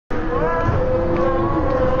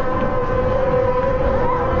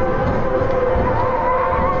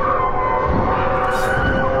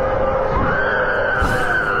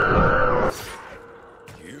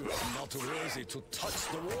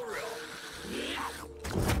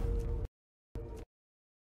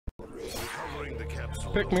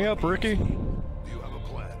Pick me up, Ricky. Do you have a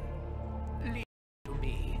plan? Leave it to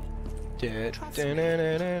me. Trust me, I'm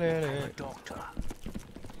a doctor.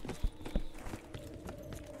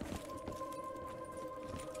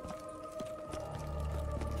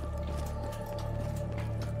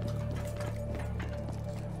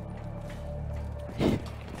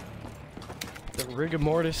 The rigor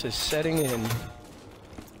mortis is setting in.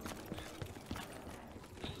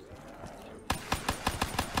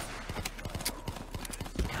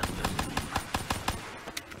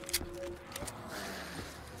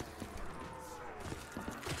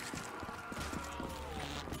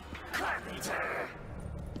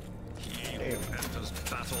 He enters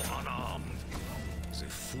battle unarmed. Is a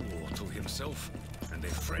fool to himself and a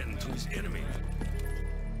friend to his enemy.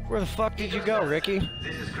 Where the fuck did you go, Ricky?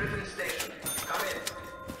 This is Griffin Station. Come in.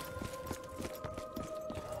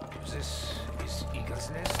 This is Eagle's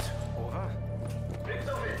Nest. Over.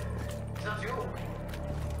 Richtofen, is that you?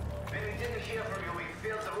 When we didn't hear from you, we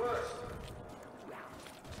feared the worst.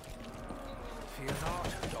 Fear not,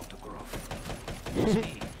 Dr. Groff. It's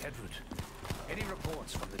me, Edward. Any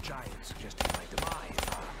reports from the Giants suggesting my demise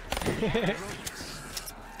are erroneous.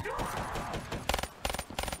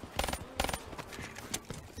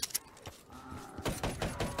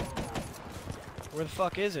 Where the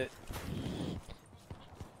fuck is it?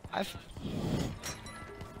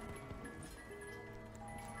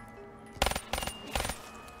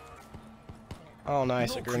 Oh,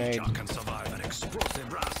 nice, a grenade. No creature can survive an explosive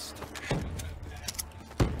blast.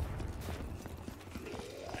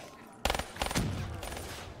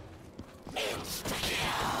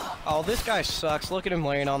 Oh, this guy sucks. Look at him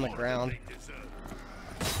laying on the ground.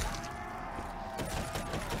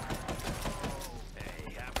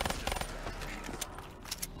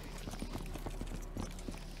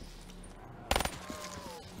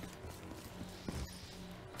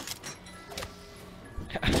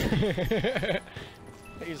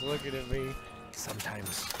 He's looking at me.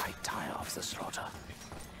 Sometimes I tire of the slaughter.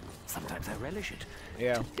 Sometimes I relish it.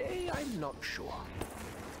 Yeah. Today I'm not sure.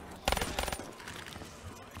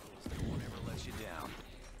 No one ever lets you down.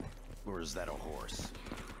 Or is that a horse?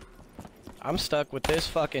 I'm stuck with this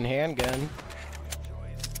fucking handgun.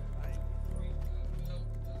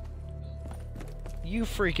 You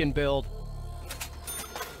freaking build.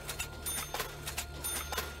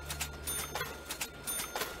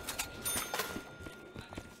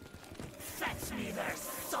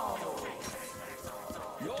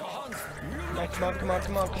 Come on, come on,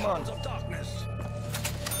 come on, come on. Of darkness.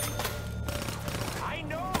 I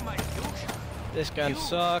know my future. This gun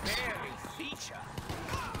sucks. Feature.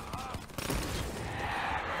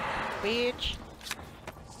 Bitch.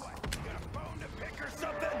 What? You got a bone to pick or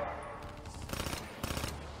something?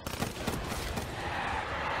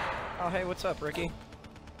 Oh, hey, what's up, Ricky?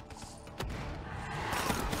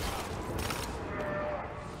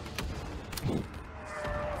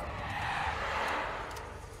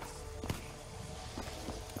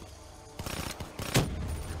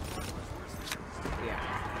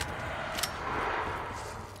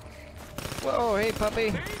 Whoa, hey puppy.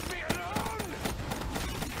 Leave me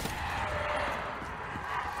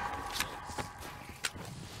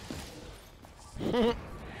alone!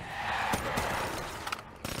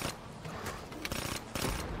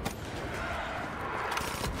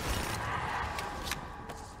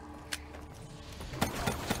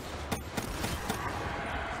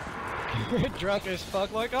 Drunk as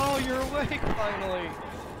fuck, like, oh, you're awake finally.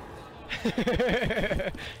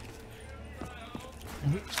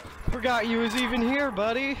 Forgot you was even here,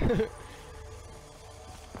 buddy.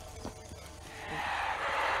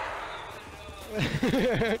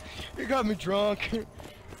 You got me drunk.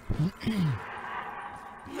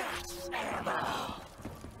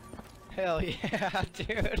 Hell yeah,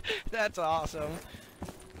 dude. That's awesome.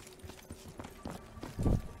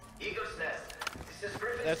 Eagle's Nest. This is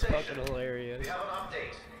Griffin That's Station. fucking hilarious. We have an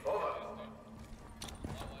update. Over.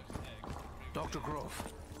 Dr. Grove,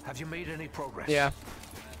 have you made any progress? Yeah.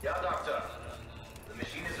 Yeah, Doctor. The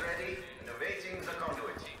machine is ready and awaiting the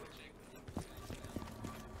conduit.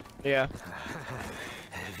 Yeah.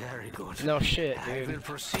 Very good. No shit, I will dude.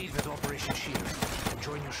 proceed with Operation Shield and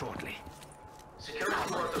join you shortly. Security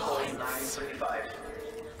protocol 935.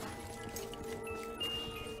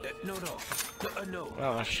 No.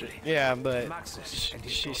 Oh shit. Yeah, but Maxis and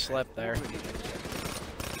his she daughter slept there. already left.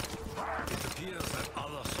 It appears that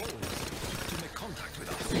other souls try to make contact with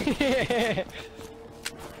us.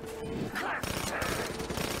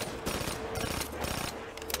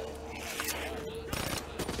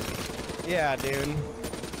 Yeah, dude.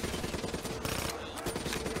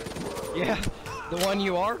 Yeah, the one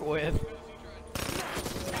you are with.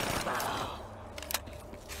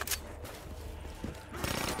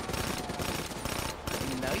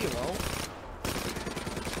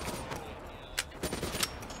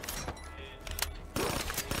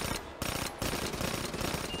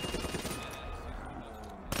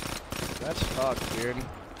 That's fucked, dude.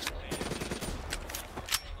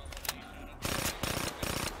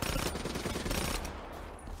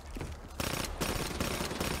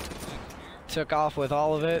 Took off with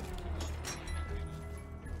all of it.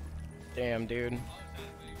 Damn, dude.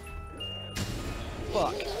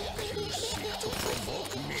 Fuck. You seek to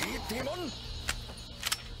provoke me, demon?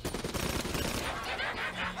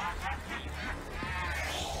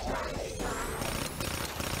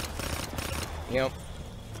 Yep.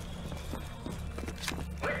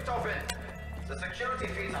 Lift open! The security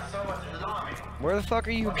feeds are somewhat alarming. Where the fuck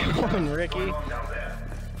are you going, Ricky? What's going on down there?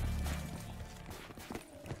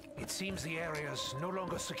 It seems the area's no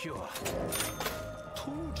longer secure.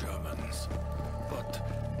 2 Germans. But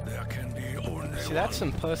there can be only See, that's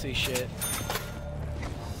one. some pussy shit.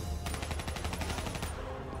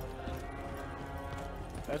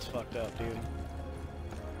 That's fucked up, dude.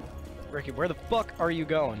 Ricky, where the fuck are you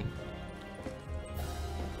going?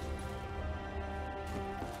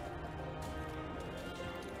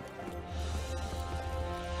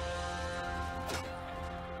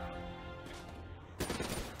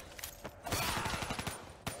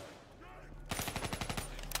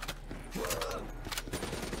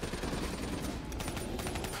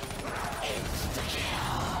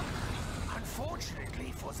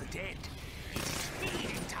 Unfortunately for the dead, it's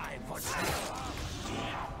feeding time for sure.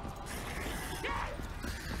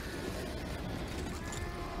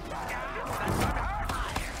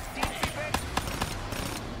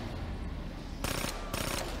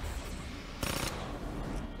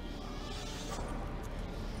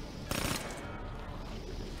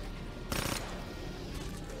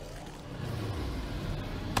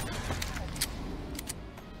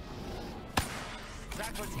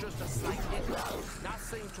 That was just a slight hit.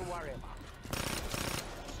 Nothing to worry about.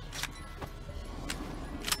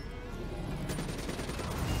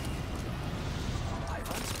 I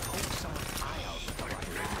once poked someone's eye out with the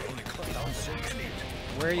right Only cut down so many.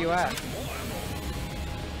 Where are you at?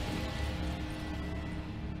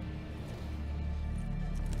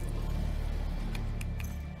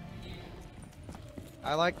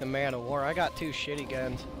 I like the Man of War. I got 2 shitty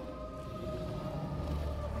guns.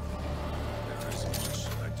 There is much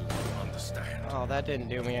I do not understand. Oh, that didn't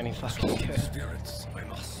do me any fucking good. Spirits, I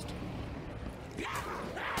must.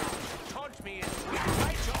 Taunt me and we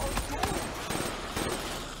fight your own doom.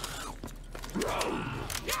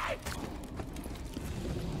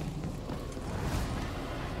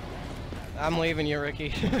 I'm leaving you,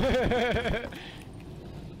 Ricky.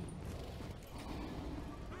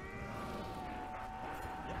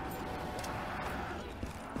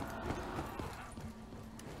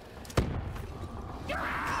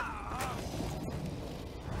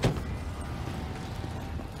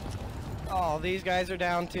 Oh, these guys are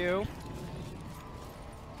down too.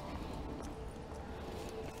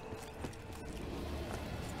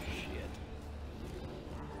 Shit.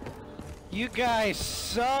 You guys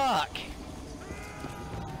suck!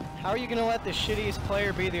 How are you gonna let the shittiest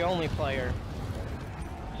player be the only player?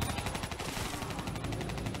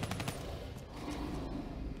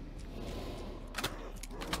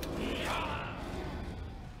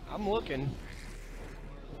 I'm looking.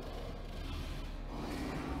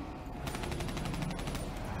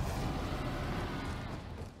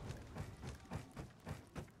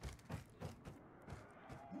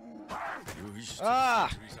 You wish to Ah!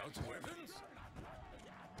 fight without weapons?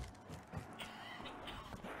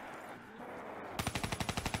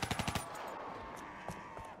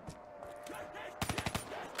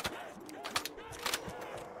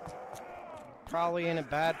 Probably in a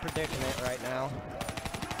bad predicament right now.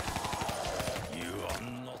 You are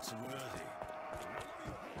not worthy.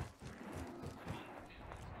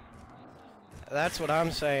 That's what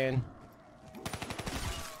I'm saying.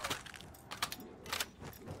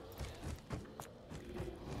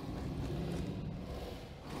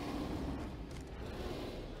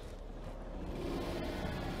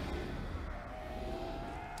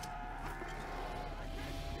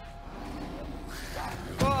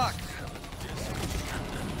 Fuck!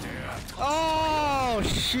 Oh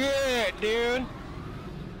shit, dude!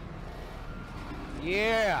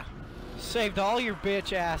 Yeah! Saved all your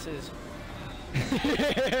bitch asses.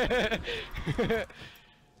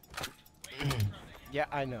 Yeah,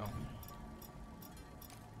 I know.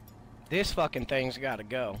 This fucking thing's gotta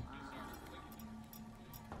go.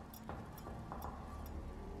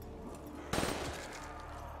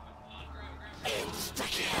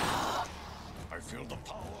 I feel the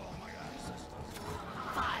power of my ancestors.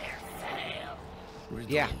 Fire sale.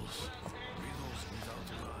 Yeah. Riddles without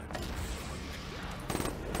rhyme.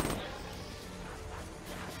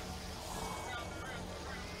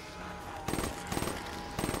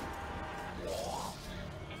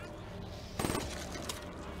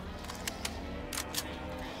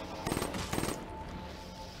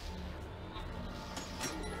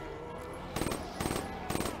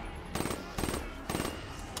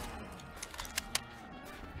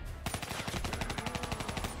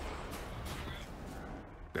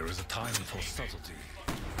 for subtlety.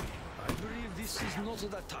 I believe this is not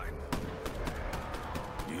that time.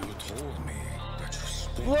 You told me that you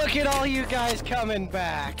spoke. Look at all you guys coming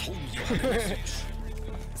back. Told me you had a message.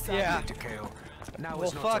 Yeah. Now Well,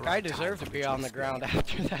 is not the fuck, I right time deserve to for be me on the explain. ground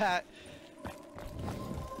after that.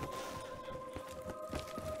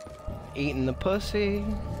 Eating the pussy.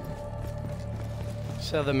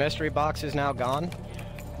 So the mystery box is now gone?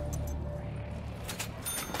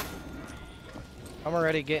 I'm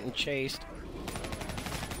already getting chased.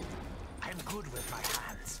 I'm good with my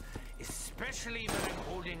hands, especially when I'm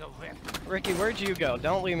holding a weapon. Ricky, where'd you go?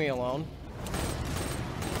 Don't leave me alone.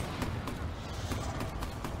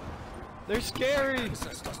 They're scary!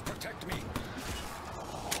 Ancestors protect me.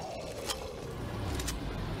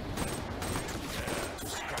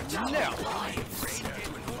 No!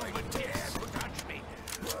 Touch me.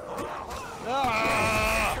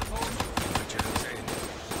 Ah!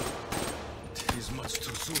 It is much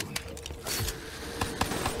too soon.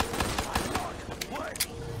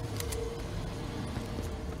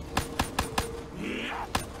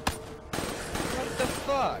 What the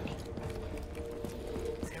fuck?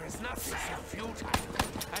 There is nothing so futile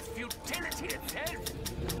as futility itself.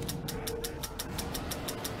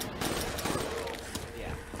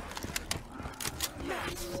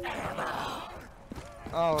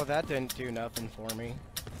 Oh, that didn't do nothing for me.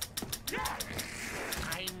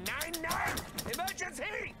 999!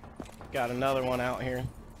 Emergency! Got another one out here.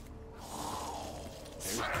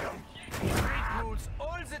 Break rules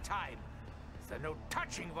all the time. The no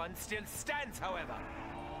touching one still stands, however.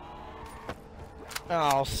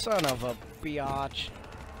 Oh, son of a biatch.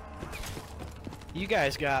 You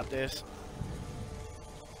guys got this.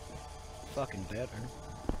 Fucking better.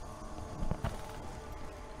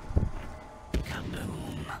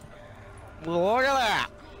 Well, look at that!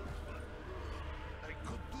 I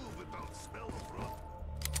could do without smell of rot.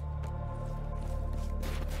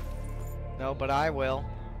 No, but I will.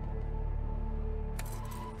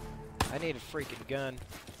 I need a freaking gun.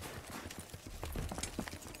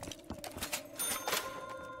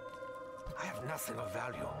 I have nothing of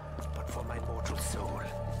value but for my mortal soul.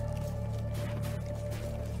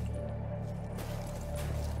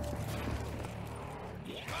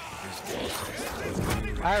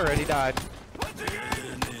 I already died.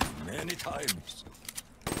 Many times.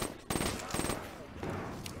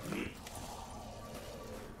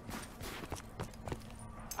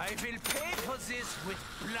 I will pay for this with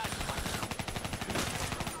blood.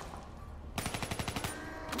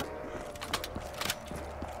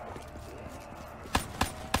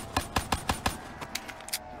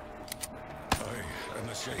 I am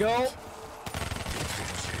ashamed. Go!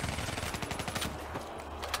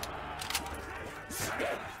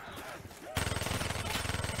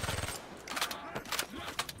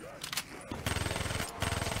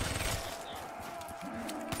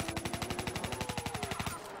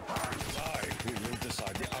 I will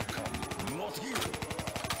decide the outcome, not you.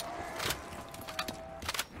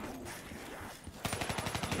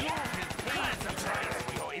 You will pay the price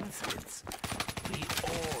for your insolence. We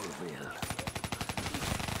all will.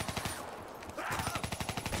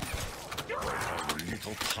 I have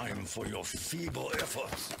little time for your feeble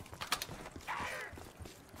efforts.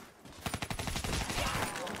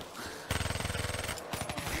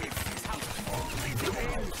 This is how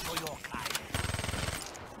it ends for your client.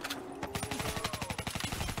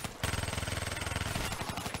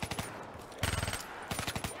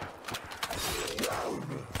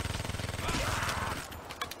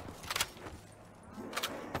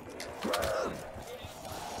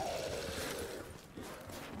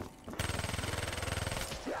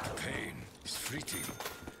 Pain is fleeting.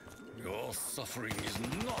 Your suffering is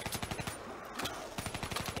not.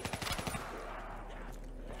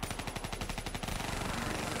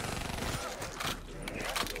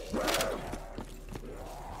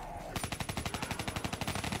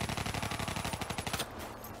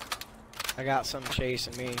 I got some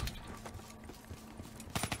chasing me.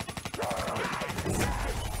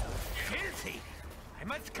 Filthy! I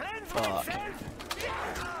must cleanse Fuck.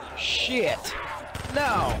 myself! Shit!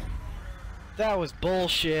 No! That was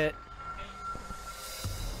bullshit.